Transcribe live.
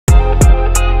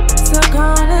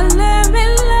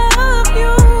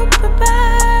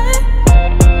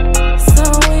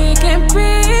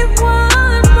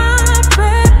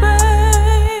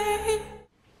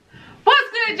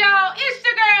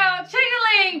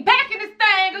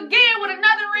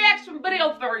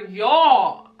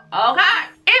y'all. Okay,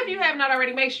 if you have not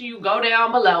already, make sure you go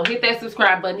down below, hit that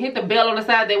subscribe button, hit the bell on the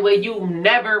side, that way you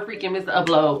never freaking miss an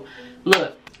upload.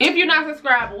 Look, if you're not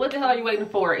subscribed, what the hell are you waiting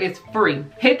for? It's free.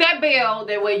 Hit that bell,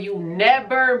 that way you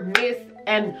never miss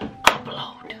an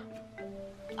upload.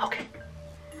 Okay,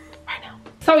 right now.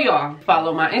 So y'all,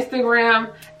 follow my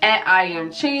Instagram at I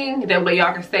am Chyng. That way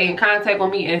y'all can stay in contact with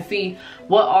me and see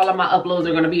what all of my uploads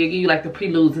are gonna be, and give you like the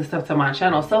preludes and stuff to my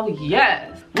channel. So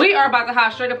yes, we are about to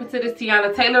hop straight up into this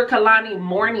Teyana Taylor Kehlani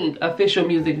morning official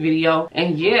music video.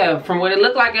 And yeah, from what it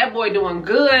looked like, that boy doing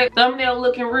good. Thumbnail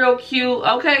looking real cute.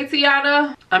 Okay,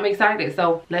 Teyana, I'm excited.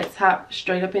 So let's hop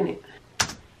straight up in it.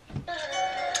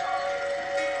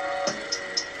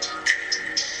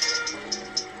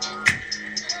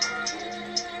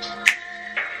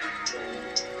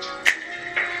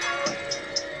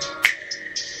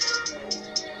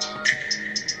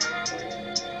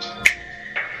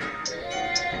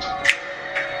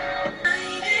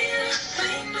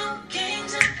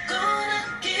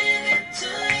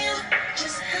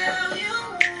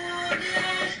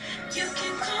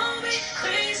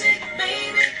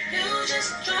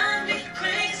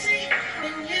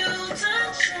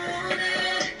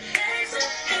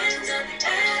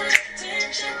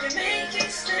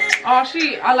 Oh,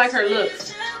 I like her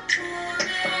looks.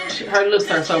 Her looks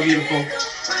are so beautiful.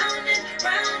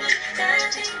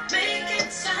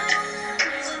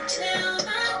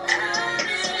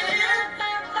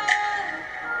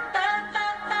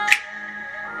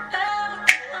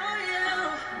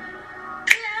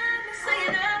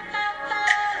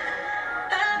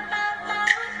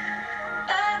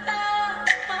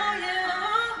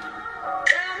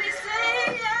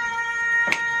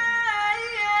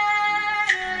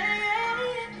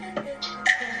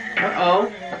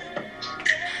 Uh-oh.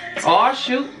 Oh,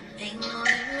 shoot.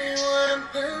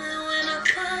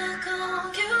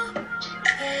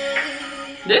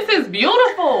 This is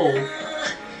beautiful.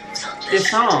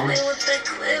 This song.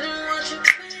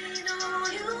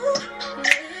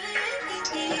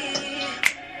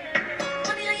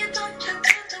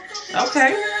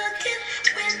 Okay.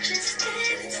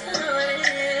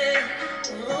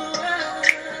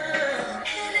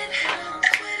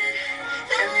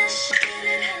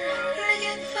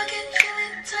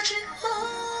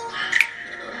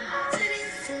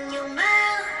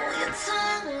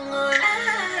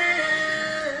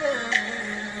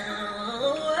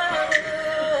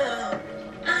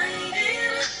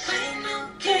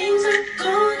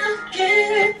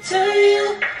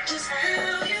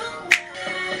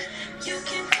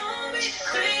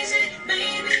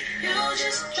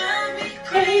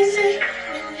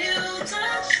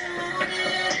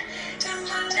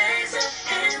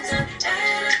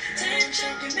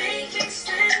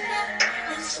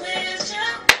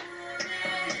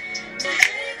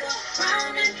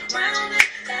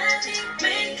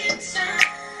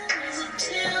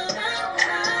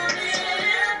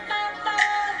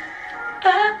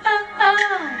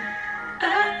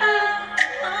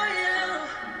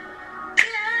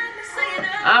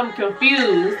 I'm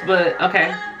confused, but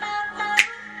okay.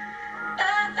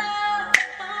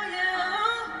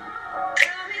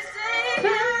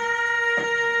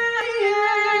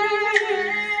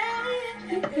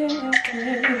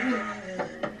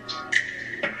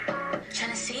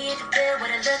 Trying to see if you feel what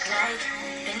it look like.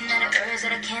 Been out of urge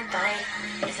that I can't bite.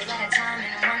 It's a lot of time in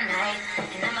one night,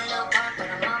 and I'm a little bark, but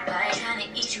I'm on bite. Trying to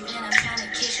eat you, then I'm trying to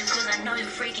kiss you, cause I know you're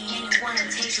freaking and you wanna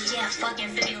taste you. Yeah, I fucking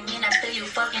feel you, mean I feel you,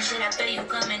 fucking shit, I feel you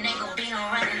coming, ain't gon' be no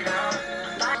running on.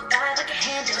 Bye, I can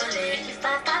handle it. You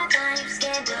fight by the time you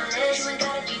scandalous. You ain't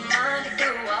gotta be mine to do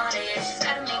all this. Just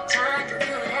gotta make time to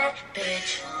do that,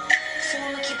 bitch. So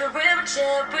I'ma keep it real with you,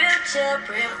 real with you,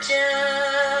 real with you.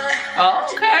 Oh,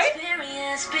 okay.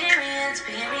 Experience.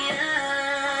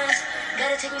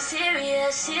 Gotta take me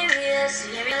serious.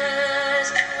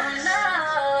 Oh no.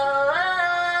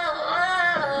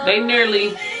 They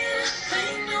nearly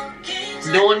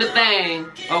doing the thing,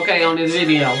 okay, on this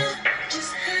video.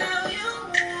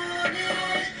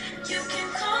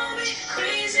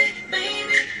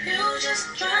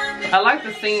 I like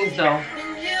the scenes though.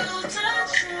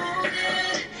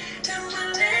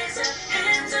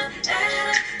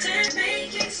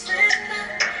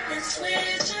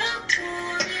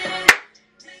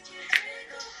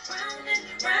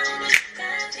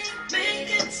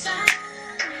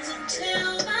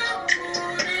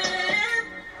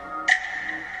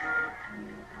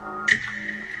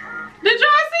 Did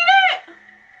y'all see that?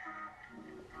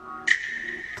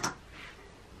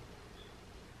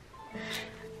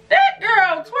 That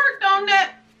girl twerked on that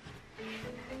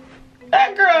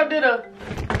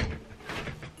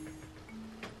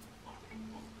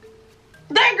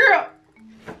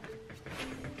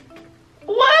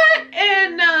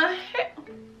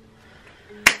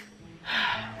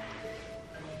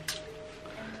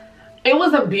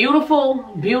beautiful,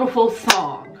 beautiful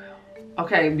song.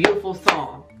 Okay, beautiful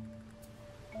song.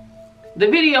 The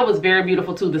video was very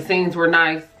beautiful too. The scenes were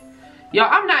nice. Y'all,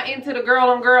 I'm not into the girl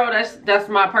on girl. That's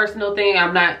my personal thing.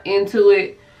 I'm not into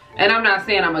it. And I'm not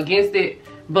saying I'm against it.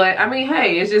 But, I mean,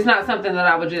 hey, it's just not something that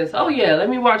I would just, oh yeah, let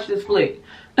me watch this flick.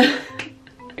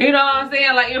 You know what I'm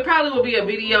saying? Like, it probably would be a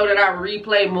video that I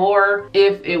replay more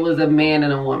if it was a man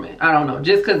and a woman. I don't know.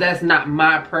 Just because that's not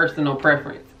my personal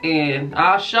preference. And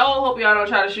I'll hope y'all don't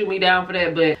try to shoot me down for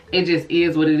that, but it just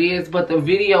is what it is. But the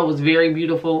video was very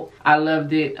beautiful. I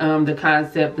loved it. The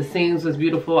concept, the scenes was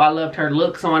beautiful. I loved her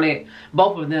looks on it.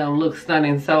 Both of them look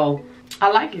stunning. So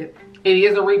I like it. It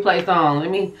is a replay song.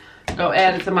 Let me go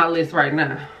add it to my list right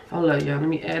now. Hold up, y'all. Let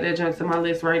me add that junk to my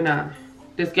list right now.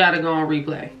 This gotta go on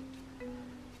replay.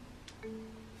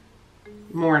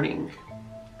 Morning.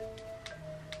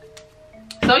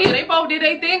 So yeah, they both did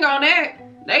their thing on that.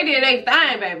 They did their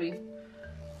thing, baby.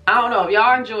 I don't know. If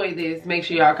y'all enjoyed this, make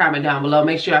sure y'all comment down below.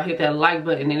 Make sure y'all hit that like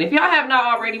button. And if y'all have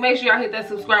not already, make sure y'all hit that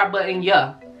subscribe button.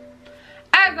 Yeah.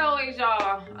 As always,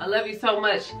 y'all, I love you so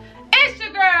much. It's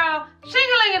your girl,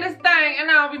 Chyng in this thing.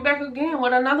 And I'll be back again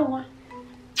with another one.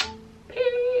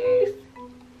 Peace.